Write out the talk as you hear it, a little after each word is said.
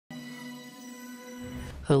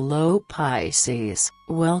Hello Pisces,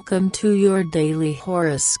 welcome to your daily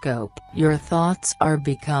horoscope. Your thoughts are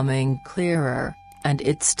becoming clearer, and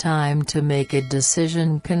it's time to make a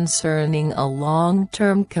decision concerning a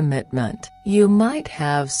long-term commitment. You might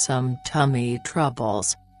have some tummy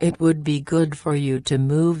troubles. It would be good for you to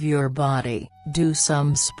move your body, do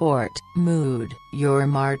some sport. Mood: you're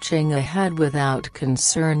marching ahead without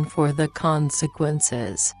concern for the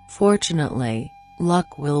consequences. Fortunately,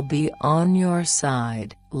 luck will be on your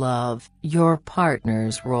side. Love: your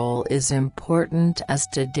partner's role is important as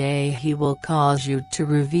today he will cause you to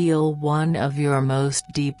reveal one of your most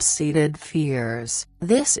deep-seated fears.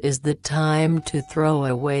 This is the time to throw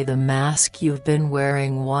away the mask you've been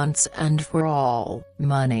wearing once and for all.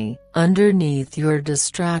 Money: underneath your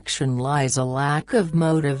distraction lies a lack of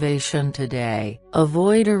motivation today.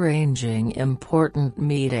 Avoid arranging important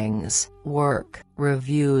meetings. Work: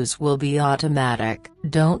 reviews will be automatic.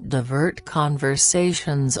 Don't divert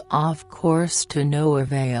conversations off course to no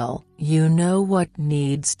avail. You know what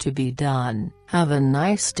needs to be done. Have a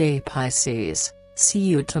nice day Pisces. See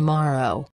you tomorrow.